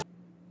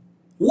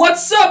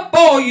What's up,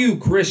 all you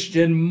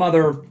Christian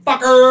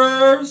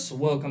motherfuckers?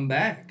 Welcome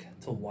back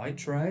to White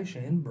Trash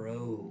and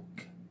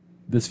Broke.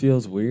 This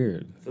feels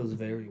weird. Feels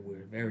very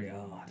weird, very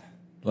odd.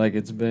 Like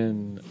it's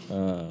been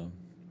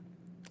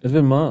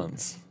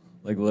months.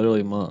 Like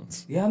literally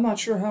months. Yeah, I'm not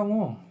sure how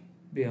long,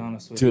 to be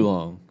honest with Too you.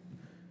 long.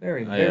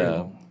 Very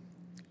long.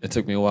 It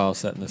took me a while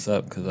setting this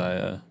up because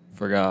I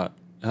forgot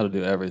how to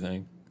do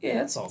everything.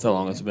 Yeah, it's all That's good. how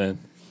long it's been.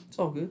 It's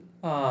all good.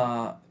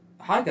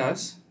 Hi,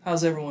 guys.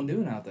 How's everyone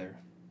doing out there?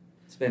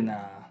 It's been,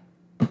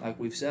 like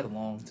we've said, a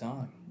long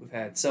time. We've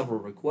had several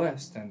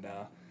requests, and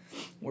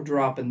we're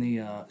dropping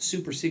the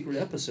super secret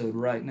episode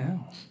right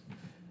now.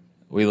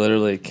 We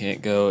literally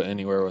can't go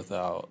anywhere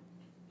without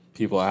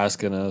people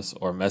asking us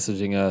or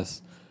messaging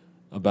us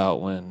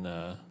about when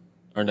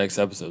our next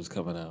episode's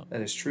coming out.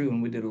 That is true,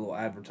 and we did a little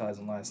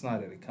advertising last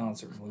night at a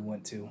concert we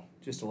went to,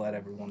 just to let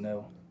everyone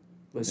know.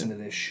 Listen to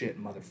this shit,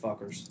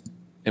 motherfuckers.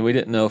 And we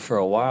didn't know for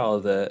a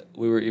while that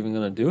we were even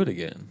going to do it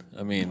again.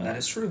 I mean, That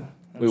is true.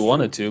 we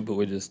wanted to, but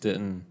we just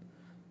didn't.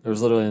 There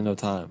was literally no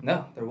time.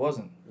 No, there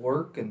wasn't.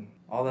 Work and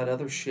all that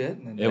other shit,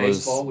 and then It was-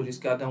 baseball. We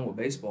just got done with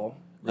baseball.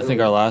 I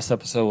think our last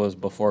episode was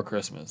before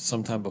Christmas,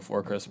 sometime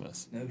before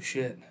Christmas, No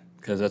shit.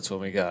 because that's when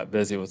we got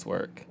busy with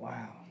work.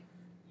 Wow.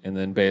 And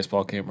then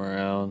baseball came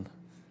around.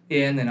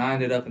 Yeah, and then I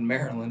ended up in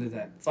Maryland at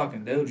that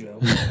fucking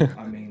dojo.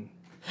 I mean,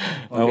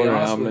 I wonder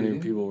how many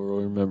people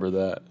will remember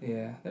that.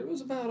 Yeah, there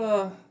was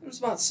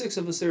about 6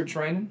 of us there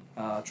training.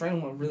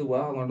 Training went really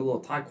well. I learned a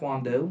little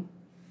taekwondo,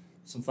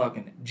 some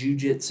fucking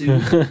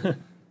jujitsu,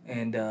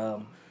 and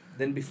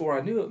then before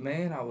I knew it,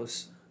 man, I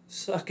was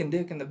sucking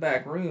dick in the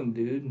back room,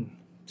 dude, and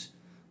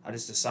I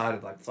just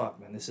decided, like, fuck,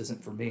 man, this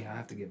isn't for me. I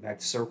have to get back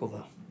to Circle,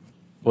 though.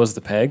 Was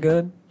the pay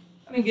good?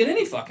 I didn't get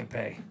any fucking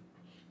pay.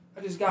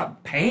 I just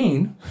got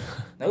pain.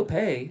 No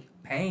pay.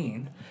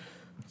 Pain.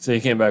 So you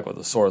came back with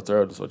a sore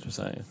throat, is what you're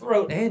saying.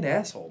 Throat and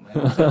asshole,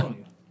 man. I'm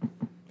telling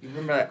you. You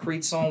remember that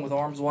Creed song with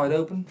arms wide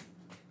open?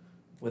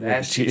 With Yeah,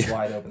 ass cheeks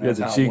wide open. you had That's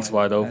the how it cheeks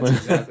went. wide open. That's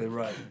exactly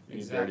right. You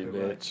Exactly dirty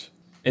right. bitch.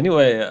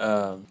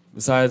 Anyway,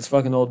 besides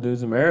fucking old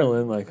dudes in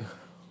Maryland, like,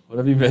 what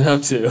have you been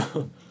up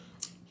to?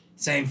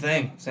 Same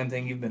thing. Same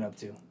thing you've been up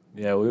to.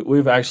 Yeah,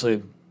 we've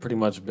actually pretty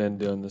much been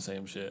doing the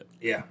same shit.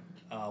 Yeah.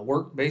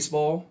 Work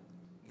baseball,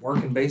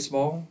 working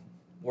baseball,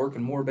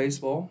 working more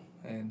baseball,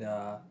 and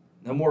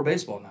no more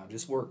baseball now,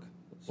 just work.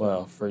 So,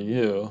 Well, for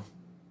you,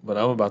 but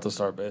I'm about to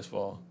start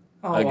baseball.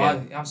 well,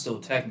 again. I'm still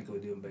technically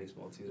doing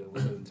baseball too, though.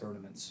 We're doing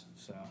tournaments,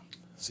 so.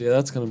 So yeah,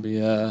 that's gonna be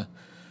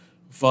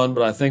fun,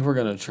 but I think we're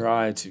gonna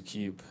try to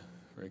keep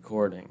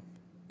recording.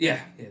 Yeah,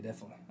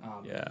 definitely.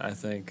 Yeah, I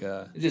think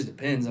It just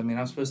depends. I mean,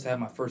 I'm supposed to have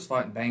my first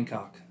fight in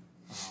Bangkok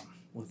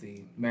with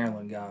the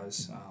Maryland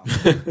guys.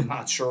 I'm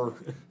not sure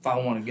if I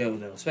want to go,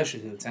 though,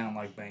 especially to a town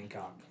like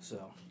Bangkok.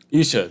 So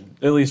you should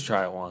at least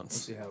try it we'll once.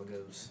 see how it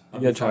goes. You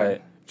gotta try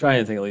it. Try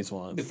anything at least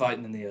I'll be once.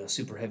 fighting in the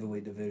super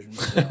heavyweight division.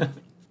 So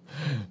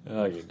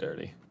Oh, you're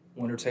dirty.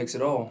 winner takes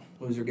it all.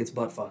 Loser gets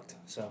butt fucked.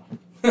 So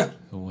The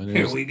winners.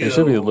 Here we It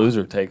should be go. a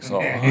loser takes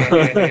all.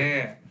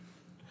 yeah.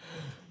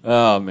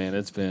 Oh man,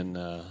 it's been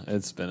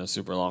a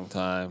super long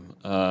time.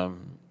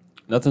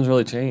 Nothing's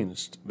really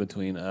changed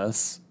between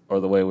us or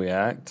the way we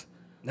act.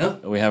 No,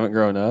 We haven't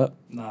grown up.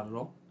 not at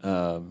all.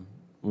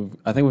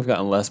 I think we've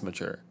gotten less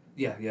mature.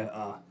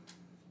 Yeah.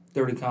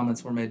 Dirty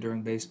comments were made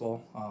during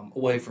baseball,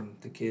 away from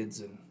the kids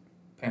and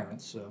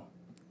parents. So,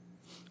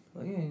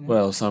 but yeah, you know,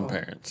 Well, some oh.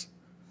 parents.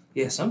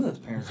 Yeah, some of those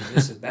parents are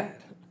just as bad.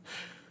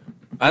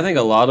 I think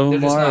a lot of They're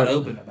them just are. not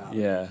open about it.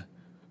 Yeah,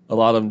 a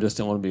lot of them just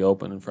don't want to be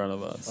open in front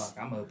of us.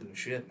 Fuck, I'm open to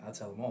shit. I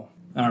tell them all.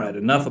 All right,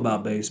 enough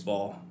about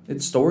baseball.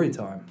 It's story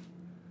time.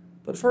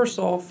 But first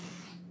off,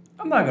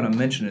 I'm not going to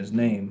mention his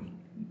name,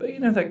 but you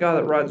know that guy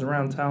that rides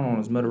around town on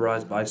his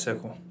motorized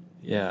bicycle?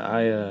 Yeah,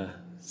 I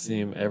see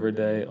him every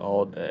day,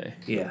 all day.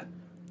 Yeah.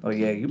 Oh,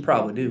 yeah, you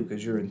probably do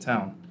because you're in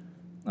town.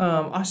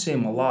 I see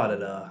him a lot at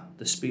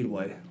the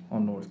Speedway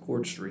on North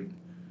Court Street.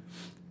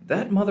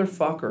 That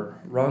motherfucker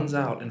runs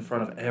out in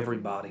front of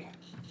everybody.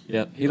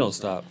 Yep, he don't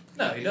stop.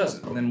 No, he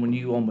doesn't. And then when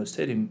you almost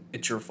hit him,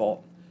 it's your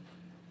fault.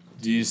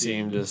 Do you see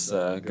him just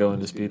go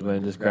into Speedway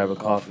and just grab a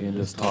coffee and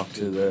just talk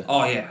to the?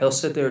 Oh, yeah, he'll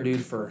sit there,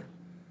 dude, for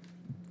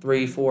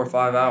 3, 4,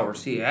 5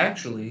 hours. He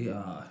actually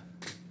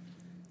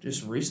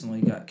just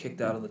recently got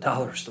kicked out of the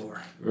dollar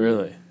store.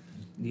 Really?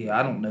 Yeah,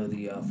 I don't know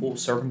the full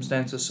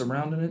circumstances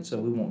surrounding it, so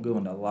we won't go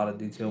into a lot of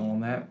detail on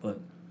that, but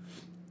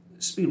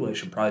Speedway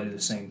should probably do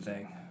the same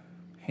thing.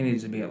 He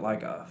needs to be at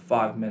like a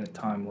 5-minute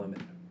time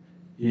limit.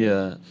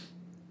 Yeah.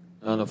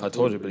 I don't know if I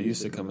told you, but he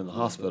used to come in the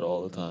hospital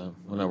all the time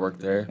when I worked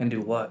there. And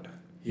do what?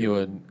 He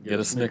would get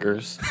a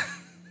Snickers.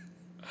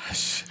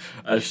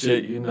 I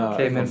shit you not.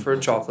 Came in for a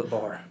chocolate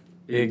bar.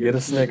 He'd get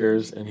a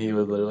Snickers and he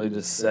would literally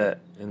just sit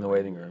in the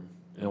waiting room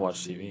and watch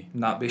TV.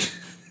 Not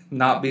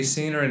be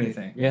seen or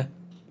anything. Yeah.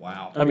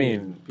 Wow. I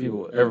mean,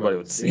 everybody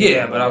would see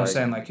Yeah, him, but I'm like,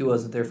 saying like he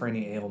wasn't there for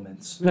any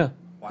ailments. No.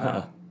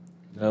 Wow.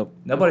 Nope.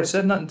 Nobody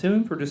said nothing to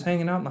him for just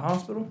hanging out in the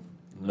hospital?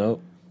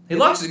 Nope. He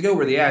likes to go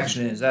where the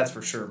action is, that's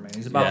for sure, man.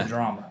 He's about Yeah. the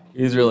drama.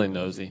 He's really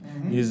nosy.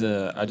 He's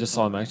I just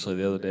saw him actually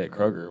the other day at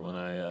Kroger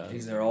when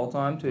He's there all the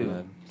time when too.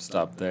 I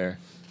stopped there.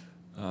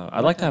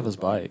 I'd like to have his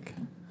bike.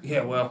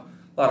 Yeah, well,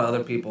 a lot of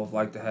other people would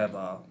like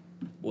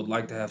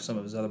to have some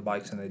of his other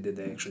bikes, and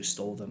they actually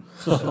stole them.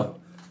 So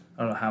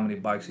I don't know how many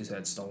bikes he's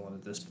had stolen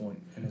at this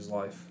point in his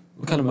life.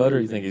 What kind of motor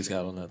do you think he's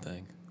got on that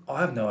thing? Oh,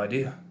 I have no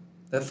idea.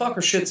 That fucker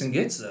shits and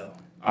gets though.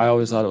 I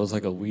always thought it was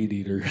like a weed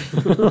eater.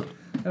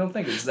 I don't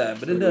think it's that,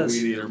 but it does.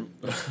 Weed eater.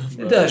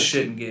 It does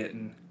shit and get,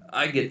 and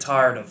I get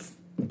tired of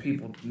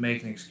people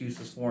making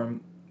excuses for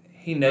him.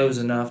 He knows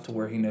enough to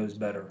where he knows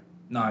better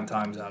 9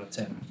 times out of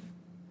 10.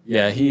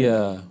 Yeah, he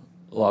a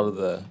lot of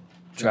the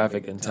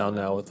traffic in town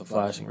now with the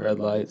flashing red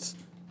lights.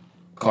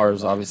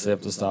 Cars obviously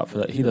have to stop for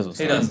that. He doesn't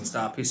stop. He doesn't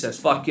stop. He says,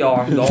 "Fuck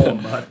y'all, I'm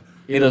going." But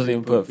He doesn't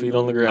even put feet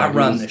on the ground. I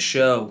run the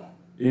show.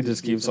 He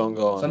just keeps on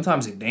going.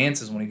 Sometimes he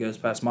dances when he goes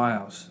past my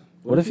house.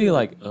 What if he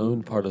like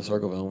owned part of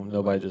Circleville and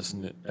nobody just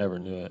ever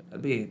knew it?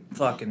 That'd be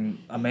fucking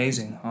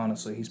amazing.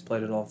 Honestly, he's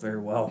played it off very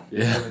well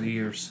Yeah. over the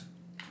years.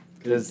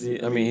 Because he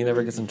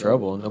never gets in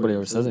trouble and nobody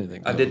ever says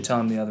anything. I did tell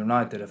him the other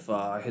night that if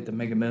I hit the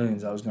Mega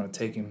Millions, I was going to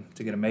take him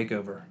to get a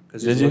makeover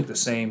because he's Did you? looked the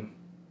same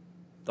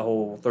the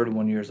whole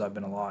 31 years I've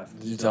been alive.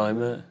 Did you tell him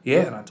that?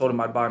 Yeah, and I told him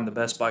I'd buy him the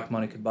best bike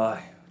money could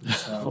buy.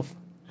 So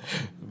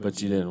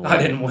But you didn't win. I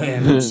didn't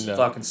win. I'm No.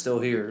 fucking still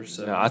here.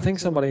 So No, I think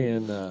somebody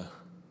in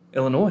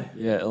Illinois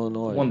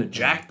Illinois won the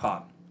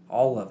jackpot,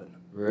 all of it.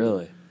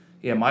 Really?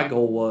 Yeah, my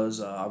goal was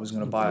I was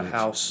going to buy a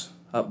house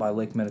up by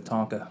Lake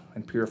Minnetonka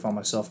and purify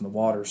myself in the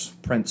waters,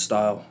 Prince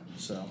style.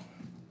 So,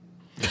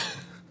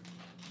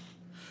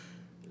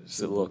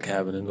 Just a little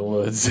cabin in the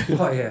woods.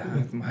 oh yeah,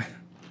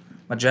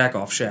 my jack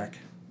off shack.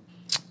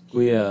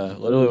 We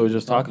literally were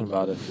just talking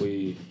about if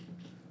we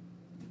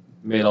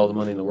made all the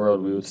money in the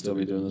world, we would still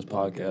be doing this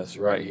podcast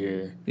right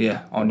here.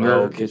 Yeah, on My your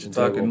old kitchen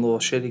fucking table. little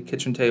shitty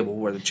kitchen table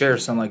where the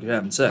chairs sound like you're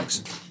having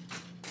sex.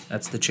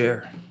 That's the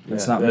chair.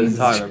 That's Yeah, not that me is and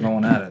the Tyler chair.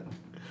 going at it.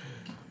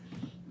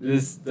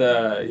 This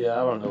I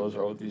don't know what's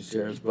wrong with these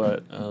chairs,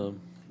 but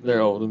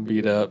they're old and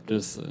beat up.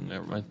 Just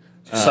never mind.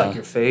 Just like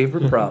your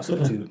favorite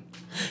prostitute.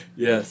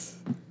 Yes.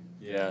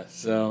 Yeah.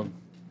 So,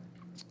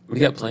 what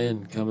do you got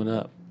planned coming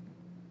up?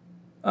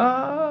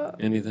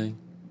 Anything?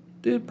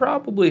 Dude,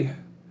 probably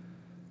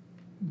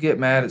get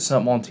mad at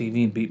something on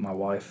TV and beat my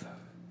wife.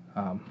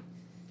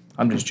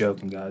 I'm just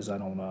joking, guys. I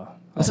don't.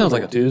 That sounds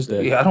like a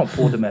Tuesday. Yeah, I don't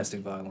pull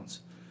domestic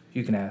violence.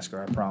 You can ask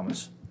her. I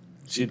promise.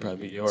 She'd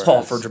probably beat your It's all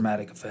ass. for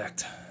dramatic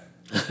effect.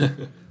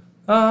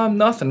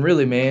 Nothing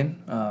really,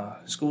 man.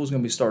 School's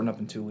gonna be starting up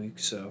in 2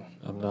 weeks, so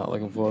I'm not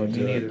looking forward Me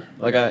to neither. it.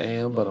 Like I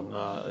am, but I'm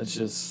not.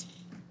 It's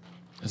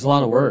a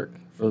lot of work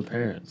for the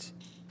parents.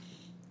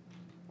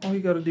 all you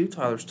gotta do,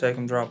 Tyler's take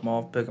them, drop them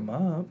off, pick them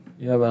up.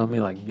 Yeah, but I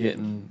mean, like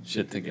getting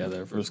shit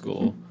together for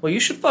school. Well, you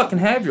should fucking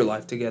have your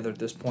life together at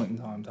this point in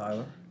time,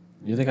 Tyler.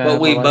 You think I? But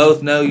have we my life-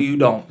 both know you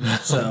don't.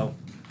 So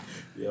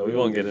Yeah, we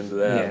won't get into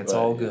that. yeah, it's but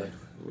all good.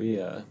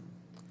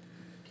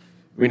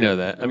 We know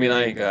that. I mean,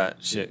 I ain't got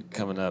shit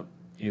coming up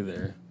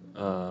either.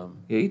 Yeah,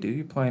 you do.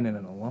 You're playing in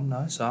an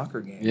alumni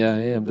soccer game. Yeah, I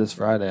am this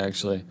Friday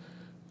actually.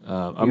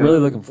 I'm gonna- really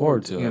looking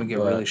forward to it. You're gonna get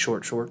but- really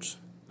short shorts.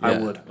 I Yeah.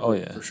 would. Oh,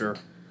 yeah. for sure.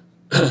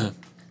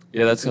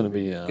 Yeah, that's gonna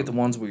be. Get the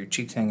ones where your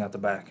cheeks hang out the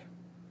back.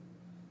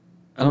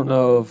 I don't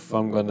know if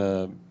I'm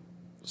gonna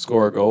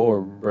score a goal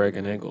or break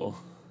an ankle.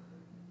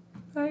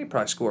 You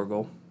probably score a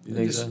goal. You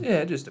think Just- so? Yeah,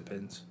 it just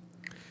depends.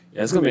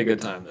 Yeah, it's gonna be a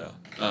good time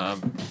though.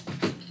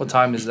 What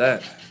time is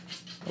that?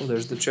 Oh,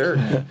 there's the chair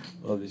again.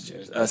 Love these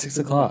chairs. 6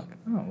 o'clock.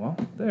 Oh, well,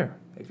 there.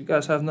 If you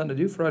guys have nothing to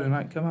do Friday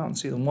night, come out and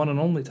see the one and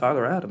only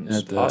Tyler Adams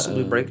At the,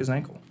 possibly break his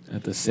ankle.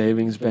 At the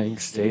Savings Bank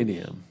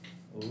Stadium.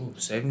 Ooh,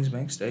 Savings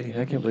Bank Stadium.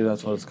 Yeah, I can't believe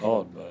that's what it's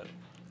called, but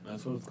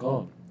that's what it's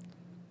called.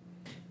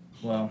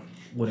 Well,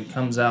 when it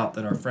comes out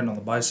that our friend on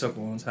the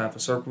bicycle owns half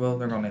of Circleville,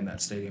 they're going to name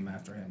that stadium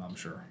after him, I'm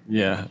sure.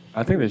 Yeah,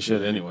 I think they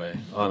should anyway,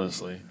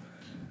 honestly.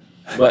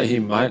 But he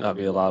might not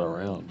be allowed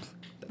around.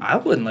 I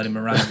wouldn't let him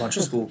around a bunch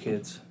of school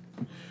kids.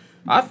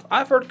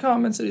 I've heard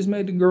comments that he's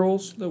made to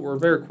girls that were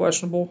very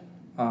questionable,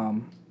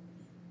 and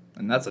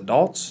that's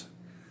adults.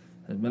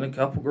 There's been a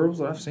couple girls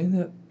that I've seen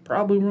that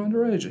probably were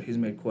underage that he's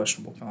made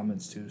questionable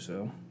comments to,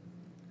 so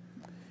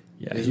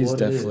Yeah, It is he's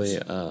what it definitely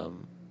is.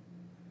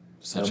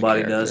 such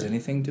nobody a does character.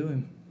 anything to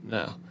him. No.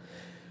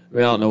 I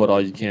mean, I don't know what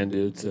all you can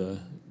do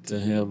to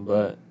him,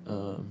 but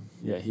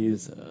yeah,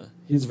 he's a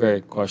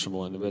very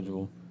questionable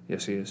individual.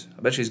 Yes, he is.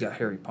 I bet you he's got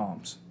hairy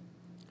palms.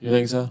 You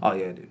think so? Oh,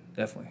 yeah, dude,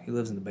 definitely. He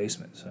lives in the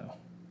basement, so.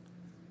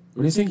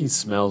 What do you think he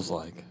smells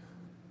like?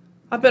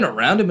 I've been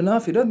around him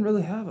enough. He doesn't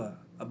really have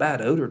a bad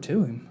odor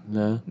to him.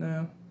 No?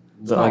 No.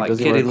 It's But, not like does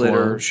he wear kitty litter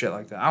cologne? or shit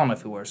like that. I don't know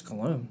if he wears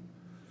cologne.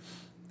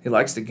 He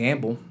likes to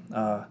gamble.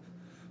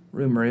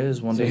 Rumor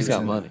is one So day he's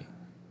got in- money.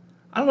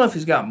 I don't know if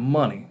he's got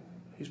money.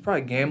 He's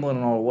probably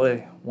gambling all the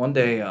way. One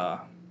day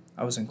I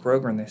was in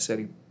Kroger and they said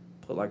he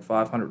put like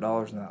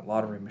 $500 in that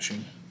lottery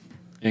machine.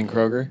 In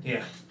Kroger?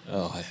 Yeah.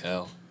 Oh,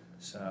 hell.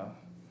 So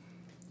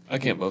I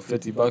can't put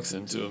 $50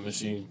 into a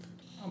machine.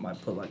 I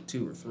might put like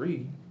 2 or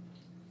 3.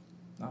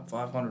 Not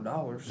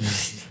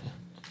 $500.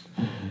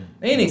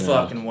 Any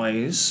fucking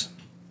ways.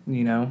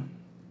 you know,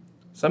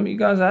 some of you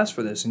guys asked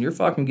for this, and you're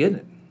fucking getting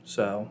it.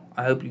 So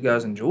I hope you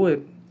guys enjoy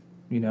it.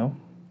 You know,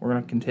 we're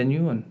going to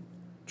continue and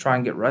try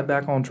and get right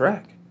back on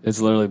track. It's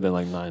literally been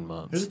like 9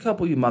 months. There's a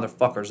couple of you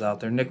motherfuckers out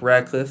there. Nick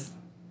Radcliffe,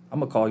 I'm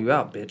going to call you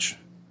out, bitch,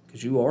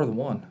 because you are the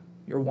one.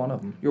 You're one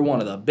of them. You're one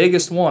of the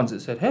biggest ones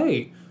that said,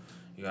 hey,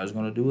 you guys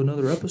going to do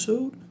another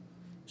episode?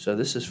 So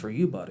this is for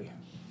you, buddy.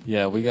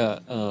 Yeah, we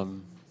got,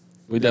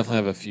 we definitely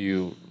have a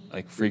few,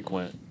 like,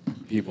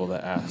 frequent people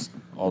that ask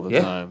all the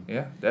time.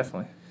 Yeah,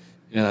 definitely.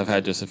 And I've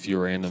had just a few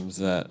randoms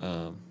that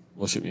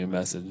will shoot me a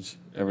message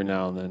every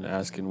now and then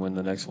asking when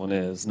the next one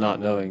is,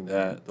 not knowing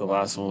that the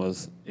last one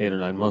was 8 or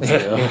 9 months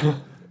ago.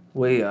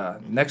 We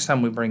next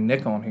time we bring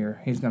Nick on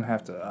here, he's going to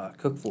have to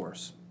cook for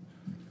us.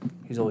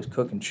 He's always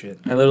cooking shit.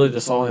 I literally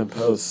just saw him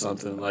post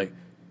something like,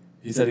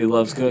 he said he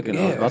loves cooking.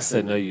 I was Yeah. about to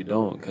say, no, you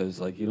don't, because,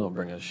 like, you don't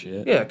bring us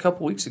shit. Yeah, a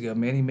couple weeks ago,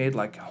 man, he made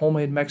like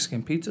homemade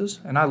Mexican pizzas,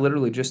 and I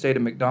literally just ate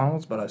at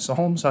McDonald's, but I saw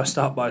him, so I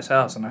stopped by his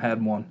house and I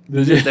had one.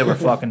 Did you? They were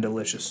fucking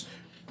delicious.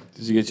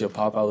 Did you get you a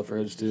pop out of the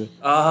fridge, too?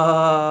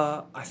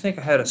 I think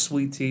I had a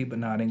sweet tea, but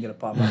no, I didn't get a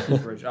pop out of the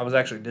fridge. I was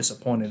actually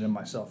disappointed in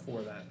myself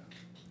for that.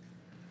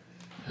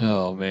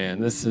 Oh, man,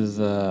 this is,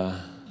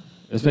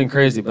 it's been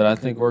crazy, but I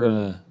think we're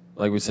going to,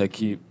 like we said,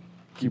 keep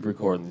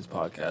recording these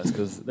podcasts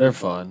because they're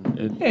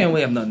fun. And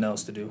we have nothing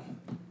else to do.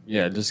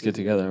 Yeah, just get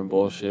together and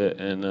bullshit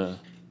and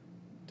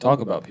talk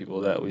about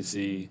people that we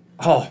see.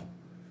 Oh,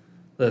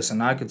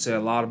 listen, I could say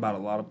a lot about a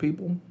lot of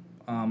people.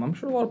 I'm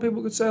sure a lot of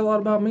people could say a lot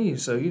about me.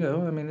 So, you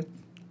know, I mean,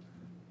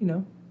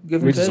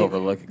 give and We take. just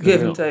overlook it. 'Cause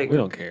Give and take. We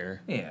don't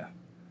care. Yeah.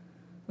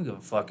 I don't give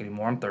a fuck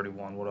anymore. I'm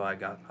 31. What do I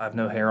got? I have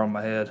no hair on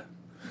my head.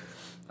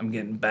 I'm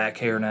getting back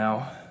hair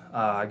now.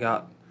 I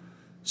got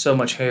so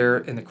much hair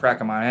in the crack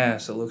of my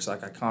ass, it looks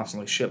like I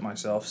constantly shit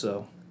myself.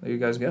 So there you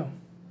guys go.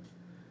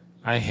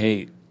 I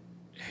hate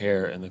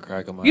hair in the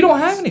crack of my You don't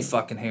ass. have any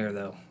fucking hair,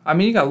 though. I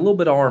mean, you got a little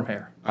bit of arm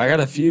hair. I got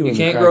a few. You in the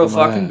can't crack grow a of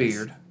my fucking ass.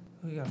 beard.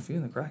 Oh, you got a few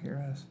in the crack of your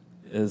ass.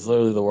 It's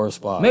literally the worst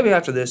spot. Maybe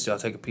after this, I'll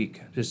take a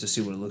peek just to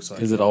see what it looks like.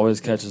 Because it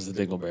always catches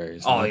the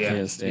dingleberries. Oh, I yeah.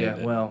 can't stand Yeah,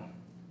 it. well,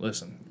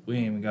 listen, we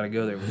ain't even got to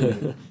go there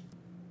with you.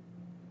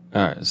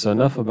 All right, so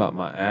enough about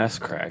my ass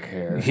crack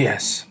hair.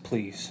 Yes,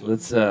 please.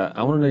 Let's.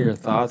 I want to know your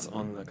thoughts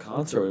on the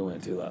concert we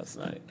went to last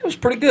night. It was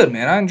pretty good,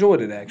 man. I enjoyed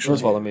it, actually.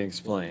 First of all, let me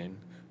explain.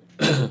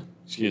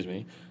 Excuse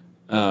me.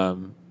 It's a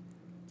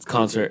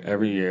concert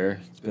every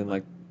year. It's been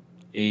like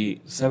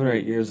 7 or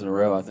 8 years in a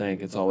row, I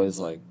think. It's always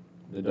like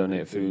they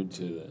donate food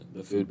to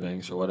the food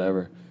banks or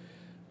whatever.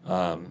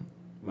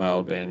 My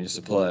old band used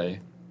to play.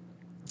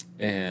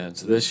 And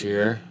so this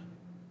year,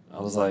 I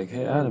was like,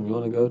 hey, Adam, you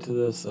want to go to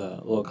this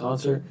little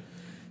concert?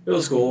 It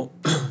was cool.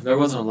 There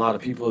wasn't a lot of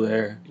people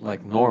there,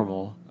 like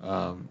normal. It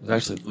was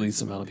actually the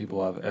least amount of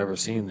people I've ever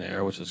seen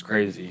there, which is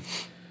crazy.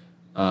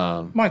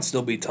 Might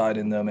still be tied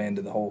in, though, man,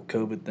 to the whole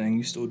COVID thing.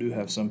 You still do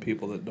have some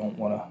people that don't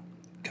want to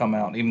come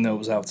out, even though it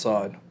was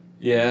outside.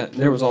 Yeah,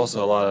 there was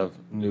also a lot of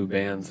new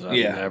bands that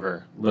Yeah.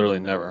 I've literally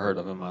never heard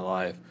of in my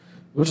life,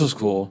 which was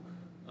cool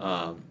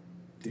to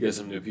get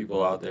some new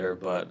people out there.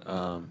 But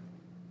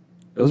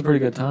it was a pretty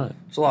good time.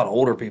 There's a lot of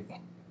older people.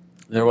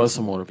 There was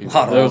some older people.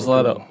 Lot of There was a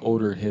lot older of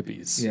older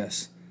hippies.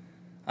 Yes.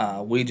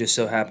 We just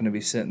so happen to be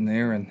sitting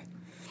there, and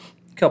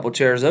a couple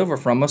chairs over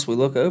from us, we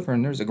look over,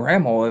 and there's a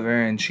grandma over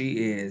there, and she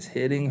is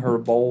hitting her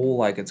bowl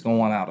like it's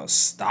going out of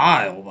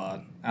style,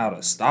 bud. Out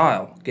of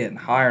style. Getting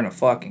higher than a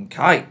fucking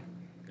kite.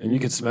 And you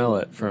could smell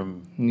it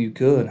from. You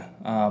could.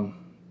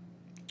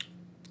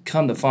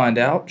 Come to find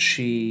out,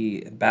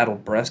 she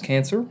battled breast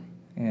cancer,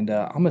 and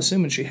I'm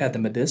assuming she had the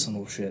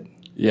medicinal shit.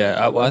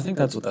 Yeah, well, I think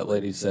that's what that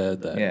lady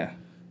said. That Yeah.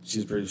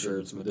 she's pretty sure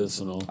it's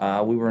medicinal.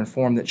 We were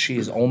informed that she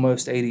is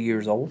almost 80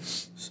 years old,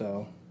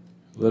 so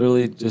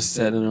Literally just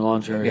sat in her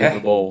lawn chair and Yeah. hit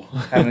the bowl.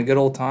 having a good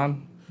old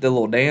time. Did a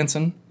little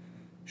dancing.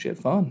 She had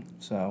fun,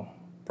 so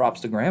props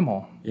to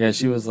Grandma. Yeah,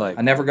 she was like.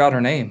 I never got her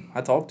name.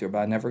 I talked to her, but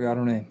I never got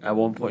her name. At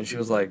one point, she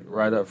was like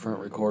right up front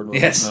recording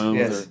with Yes, her phone,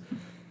 yes. with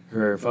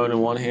her phone in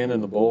one hand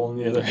and the bowl in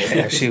the other hand.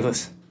 Yeah, she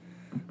was.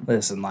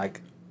 Listen,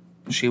 like,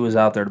 she was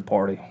out there to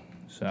party,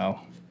 so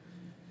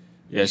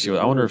Yeah, she was.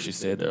 I wonder if she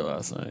stayed there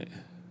last night.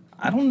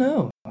 I don't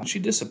know. She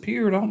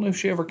disappeared. I don't know if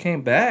she ever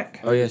came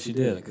back. Oh yeah, she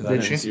did. Because I Did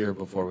didn't she? see her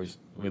before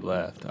we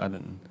left. I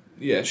didn't.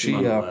 Yeah, She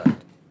might have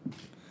left.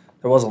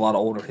 There was a lot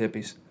of older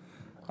hippies.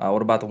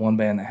 What about the one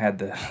band that had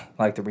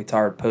the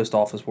retired post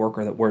office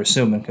worker that we're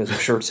assuming because his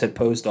shirt said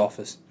post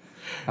office,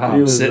 He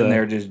was, sitting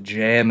there just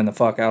jamming the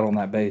fuck out on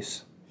that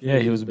bass. Yeah,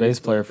 he was a bass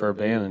player for a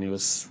band, and he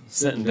was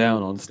sitting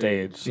down on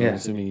stage. So Yeah. I'm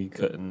assuming he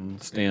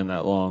couldn't stand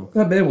that long.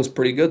 That band was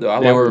pretty good though. I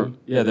They liked were, them.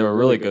 yeah, they were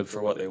really good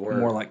for what they were.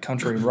 More like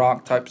country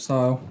rock type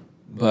style.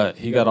 But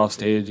he got off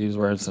stage. He was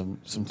wearing some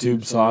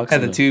tube socks. Had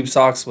the and a- tube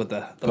socks with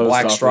the Post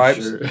black office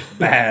stripes. shirt.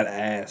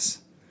 Badass.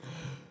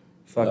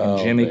 Fucking Oh,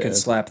 Jimmy man. could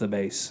slap the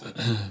bass.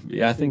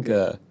 Yeah, I think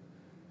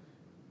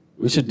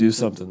we should do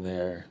something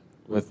there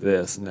with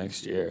this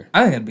next year.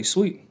 I think it'd be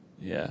sweet.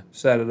 Yeah,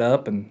 Set it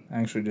up and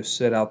actually just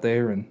sit out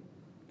there and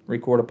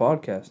record a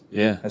podcast.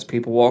 yeah. As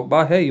people walk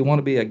by, hey, you want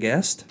to be a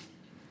guest?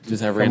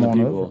 Just have Come random on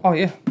people. over. Oh,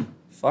 yeah.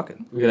 Fuck it.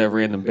 We could have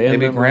random band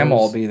Maybe members. Grandma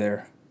will be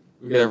there.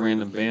 We could have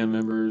random band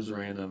members,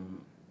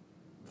 random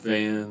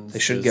fans. They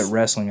should get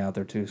wrestling out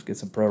there too. Get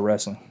some pro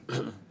wrestling.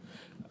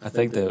 I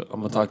think that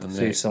I'm gonna talk to Nick.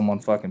 See someone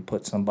fucking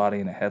put somebody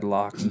in a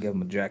headlock and give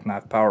them a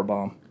jackknife power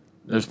bomb.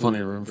 There's plenty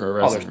of room for a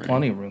wrestling. There's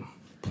plenty of room.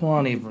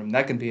 Plenty of room.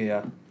 That could be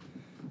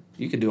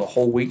you could do a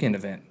whole weekend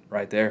event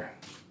right there.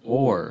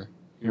 Or,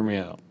 hear me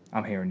out.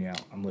 I'm hearing you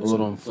out. I'm A listening.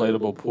 little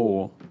inflatable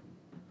pool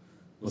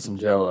with some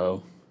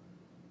Jello.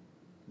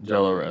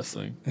 Jello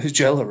wrestling. Who's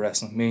Jello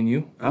wrestling? Me and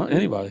you?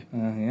 Anybody.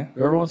 Yeah.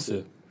 Whoever wants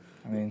to.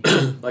 I mean,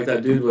 Like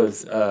that dude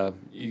was,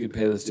 you could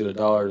pay this dude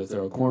 $1 to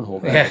throw a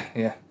cornhole back.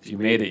 yeah. If you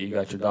made it, you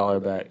got your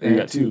 $1 back. You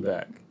got $2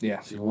 back.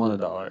 Yeah. So you won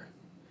 $1.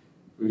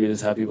 We could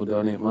just have people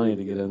donate money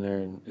to get in there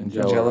and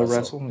Jello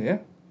wrestle? Yeah.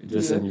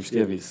 Just in your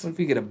skivvies. What if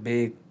you get a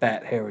big,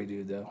 fat, hairy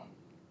dude, though?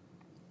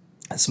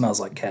 It smells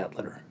like cat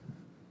litter.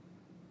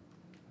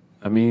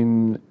 I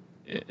mean,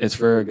 it's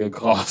for a good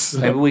cause.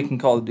 Maybe we can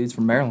call the dudes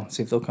from Maryland,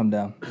 see if they'll come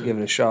down, give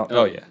it a shot.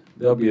 Oh, yeah.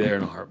 They'll be there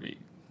in a heartbeat.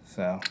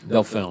 So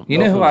They'll film. you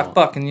know who I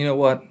fucking, you know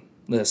what?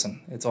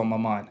 Listen, it's on my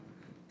mind.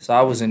 So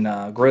I was in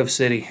Grove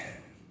City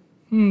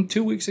 2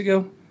 weeks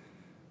ago.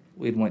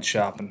 We went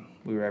shopping.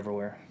 We were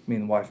everywhere. Me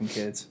and the wife and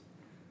kids.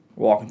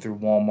 Walking through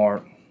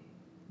Walmart.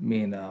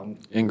 Me and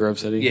In Grove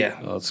City? Yeah.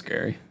 Oh, that's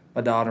scary.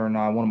 my daughter and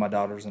I, one of my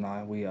daughters and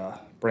I, we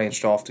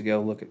branched off to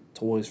go look at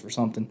toys for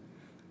something.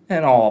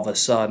 And all of a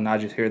sudden, I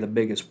just hear the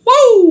biggest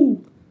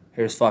whoo!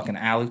 Here's fucking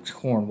Alex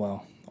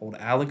Cornwell. Old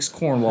Alex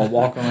Cornwell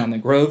walking around the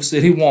Grove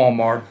City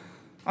Walmart.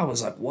 I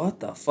was like,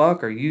 what the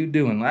fuck are you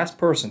doing? Last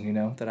person,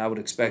 that I would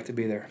expect to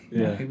be there.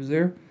 Yeah. He was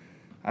there.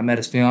 I met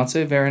his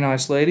fiance, very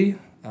nice lady.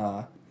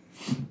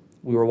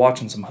 We were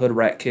watching some hood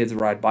rat kids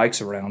ride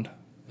bikes around.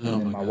 And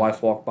then my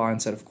wife walked by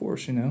and said, of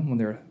course, when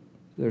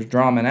there's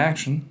drama in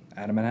action,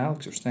 Adam and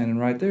Alex are standing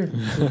right there.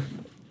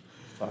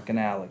 Fucking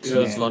Alex. You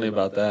know what's funny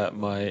about that?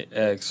 My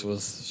ex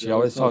she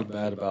always talked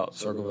bad about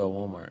Circleville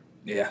Walmart.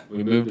 Yeah.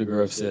 We moved to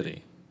Grove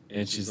City,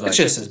 and she's like, It's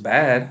just as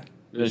bad.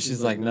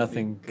 she's like,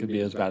 nothing could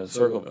be as bad as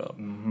Circleville.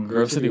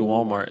 Grove City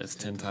Walmart is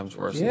 10 times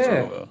worse than Yeah.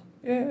 Circleville.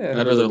 Yeah.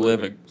 I'd rather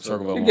live at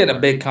Circleville You Walmart. get a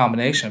big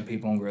combination of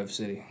people in Grove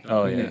City.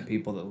 Oh, You yeah. get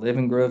people that live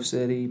in Grove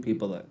City,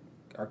 people that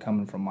are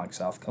coming from like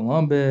South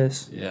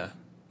Columbus, Yeah.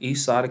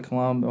 east side of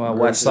Columbus, Grove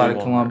west City side of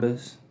Walmart.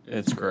 Columbus.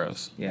 It's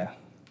gross. Yeah.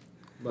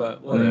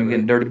 But And then you're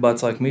getting dirty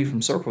butts like me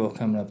from Circleville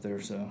coming up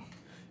there, so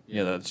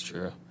Yeah, that's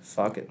true.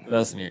 fuck it.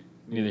 That's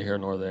neither here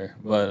nor there.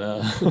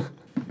 But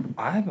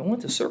I haven't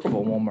went to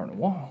Circleville Walmart in a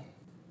while.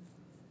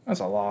 That's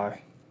a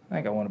lie. I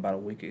think I went about a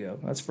week ago.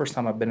 That's the first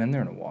time I've been in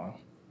there in a while.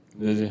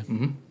 did you?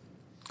 Mm-hmm.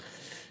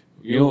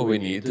 You know what we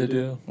need to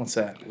do? What's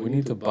that? We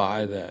need to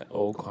buy that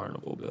old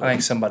carnival building. I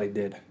think somebody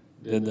did.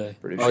 Did they?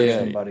 Pretty Oh, sure yeah,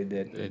 somebody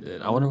did. they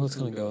did. I wonder what's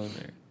going to go in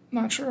there.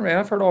 Not sure, man.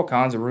 I've heard all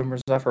kinds of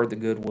rumors. I've heard the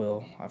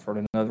Goodwill. I've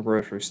heard another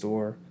grocery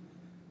store.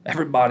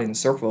 Everybody in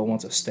Circleville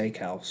wants a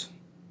steakhouse.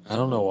 I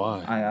don't know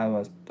why.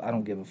 I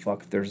don't give a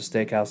fuck if there's a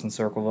steakhouse in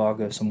Circleville. I'll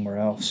go somewhere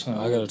else.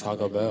 I got a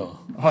Taco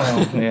Bell.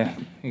 Well, yeah.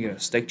 You get a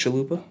steak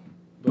chalupa.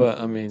 But,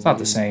 I mean... It's not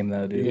the same,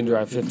 though, You can dude.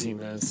 drive 15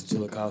 minutes to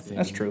Chillicothe.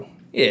 That's and true. Go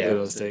Yeah.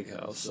 to a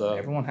steakhouse. So.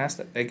 Everyone has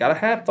to. They gotta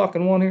have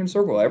fucking one here in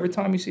Circleville. Every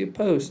time you see a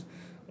post,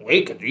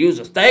 we could use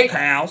a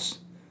steakhouse.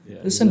 Yeah,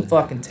 Listen,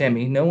 fucking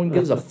Timmy. No one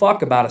gives a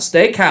fuck about a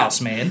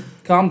steakhouse, man.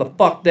 Calm the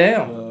fuck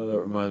down. That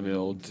reminds me of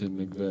old Tim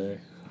McVeigh.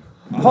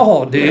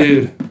 Oh,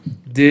 dude.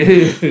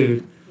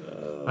 Dude.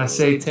 I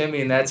say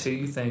Timmy, and that's who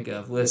you think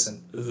of.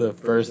 Listen, This is the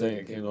first thing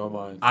that came to my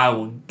mind. I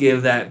will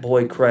give that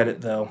boy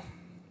credit, though.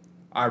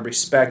 I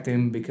respect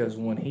him because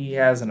when he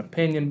has an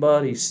opinion,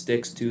 bud, he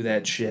sticks to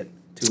that shit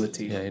to a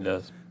T. Yeah, he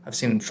does. I've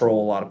seen him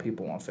troll a lot of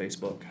people on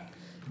Facebook.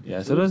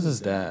 Yeah, so does his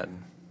dad.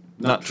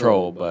 Not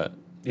troll, but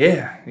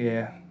Yeah,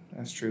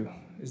 that's true.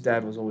 His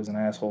dad was always an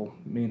asshole.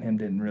 Me and him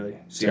didn't really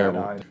see eye to Terrible.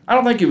 eye. I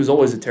don't think he was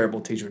always a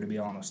terrible teacher, to be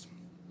honest.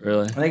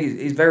 really. I think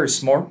he's very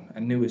smart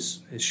and knew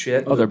his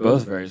shit. Oh, they're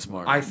both very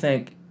smart. I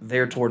think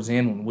there towards the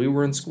end when we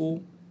were in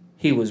school,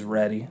 he was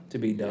ready to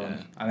be done.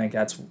 Yeah. I think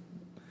that's...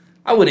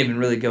 I wouldn't even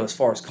really go as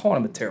far as calling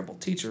him a terrible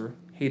teacher.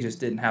 He just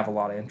didn't have a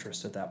lot of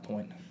interest at that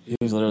point. He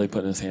was literally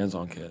putting his hands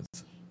on kids.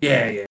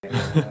 Yeah.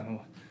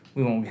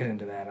 We won't get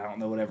into that. I don't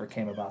know whatever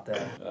came about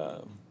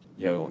that.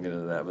 Yeah, we won't get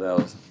into that, but that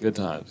was good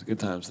times. Good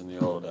times in the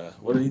old.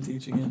 What did he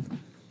teach again?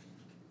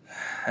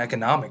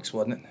 Economics,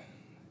 wasn't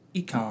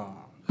it? Econ.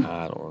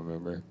 I don't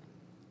remember.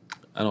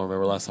 I don't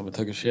remember last time I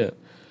took a shit.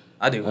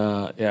 I do.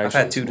 Yeah, I've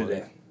had actually, two this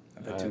today.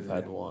 morning. I've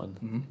had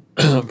one.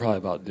 Mhm. I'm probably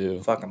about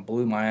due. Fucking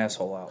blew my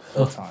asshole out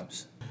both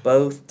times.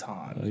 Both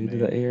times. Oh, you did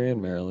man. that here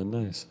in Maryland.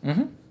 Nice.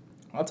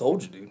 I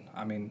told you, dude.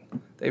 I mean,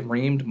 they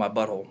reamed my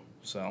butthole.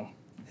 So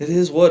it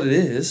is what it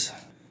is.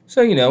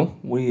 So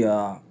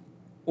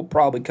we'll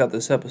probably cut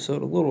this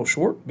episode a little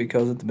short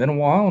because it's been a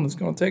while and it's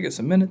going to take us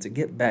a minute to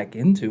get back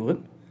into it.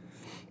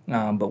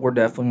 But we're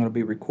definitely going to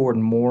be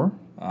recording more.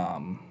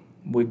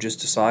 We've just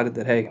decided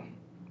that hey,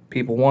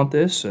 people want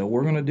this, so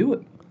we're going to do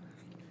it.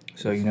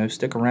 So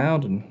stick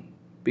around and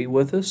be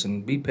with us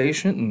and be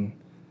patient, and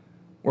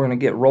we're going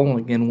to get rolling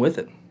again with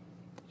it.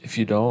 If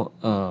you don't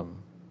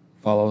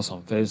follow us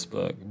on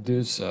Facebook,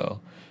 do so,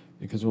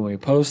 because when we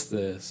post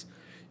this,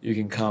 you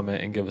can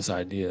comment and give us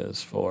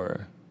ideas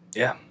for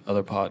Yeah,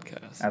 other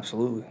podcasts.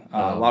 absolutely.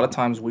 A lot of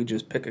times we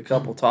just pick a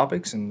couple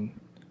topics and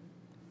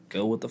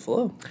go with the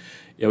flow.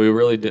 Yeah, we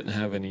really didn't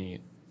have any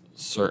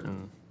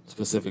certain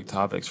specific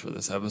topics for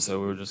this episode.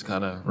 We were just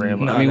kind of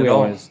rambling. None I mean, at we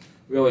all.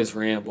 always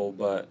ramble,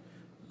 but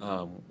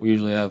we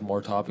usually have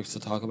more topics to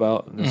talk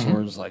about. And this one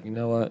we're just like, you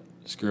know what?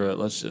 Screw it.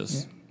 Let's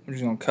just. Yeah. We're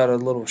just gonna cut it a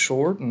little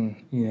short and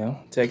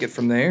take it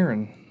from there.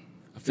 And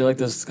I feel like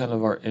this is kind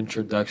of our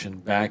introduction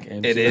back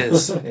into. it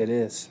is. It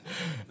is.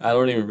 I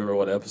don't even remember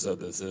what episode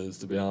this is,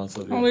 to be honest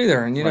with I you. don't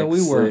either. And Like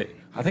we were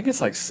I think it's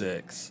like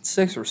 6.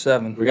 6 or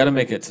 7. We got to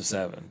make it to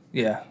 7.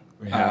 Yeah.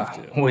 We have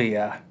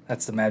to.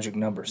 That's the magic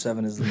number.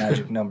 7 is the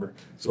magic number.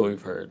 That's what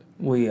we've heard.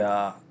 We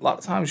a lot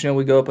of times,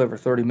 we go up over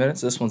 30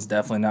 minutes. This one's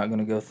definitely not going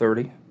to go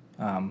 30.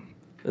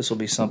 This will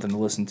be something to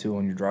listen to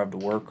when you drive to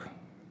work,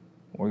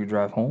 or you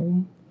drive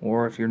home,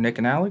 or if you're Nick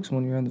and Alex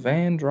when you're in the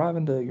van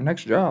driving to your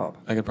next job.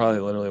 I could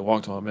probably literally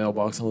walk to my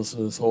mailbox and listen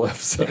to this whole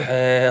episode.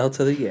 Hell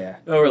to the yeah.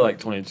 Oh, we're like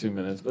 22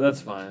 minutes, but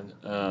that's fine.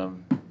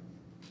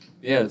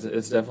 Yeah, it's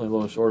definitely a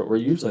little shorter. We're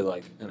usually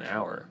like an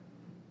hour.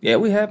 Yeah,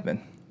 we have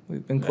been.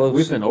 We've been close.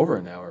 We've been over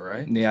an hour,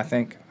 right? Yeah, I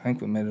think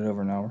we made it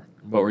over an hour.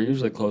 But we're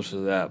usually closer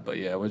to that. But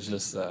yeah, we're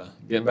just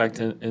getting back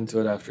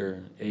into it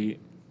after 8-9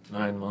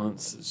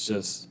 months. It's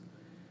just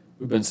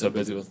we've been so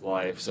busy with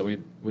life, so we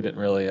didn't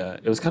really.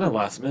 It was kind of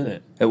last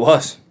minute It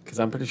was.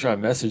 because I'm pretty sure I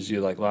messaged you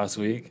like last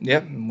week.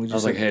 Yep. And we I just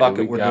was like, said, "Hey, fuck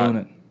dude, it, we're doing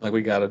it. Like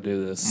we got to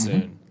do this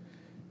soon,"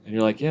 and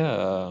you're like, "Yeah,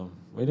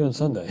 what are you doing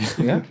Sunday?"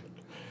 Yeah.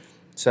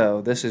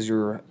 So this is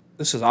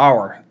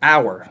our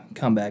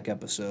comeback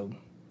episode.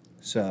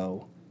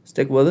 So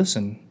stick with us,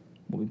 and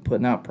we'll be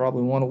putting out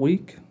probably one a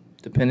week,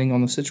 depending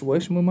on the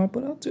situation. We might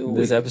put out 2 a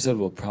This week. episode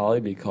will probably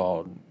be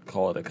called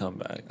 "Call It a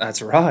Comeback."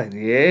 That's right.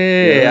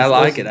 Yeah, I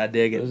like it. I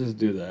dig Let's it. just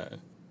do that,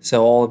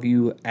 So all of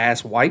you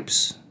ass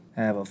wipes,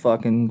 have a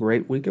fucking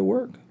great week at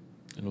work.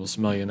 and we'll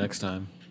smell you next time.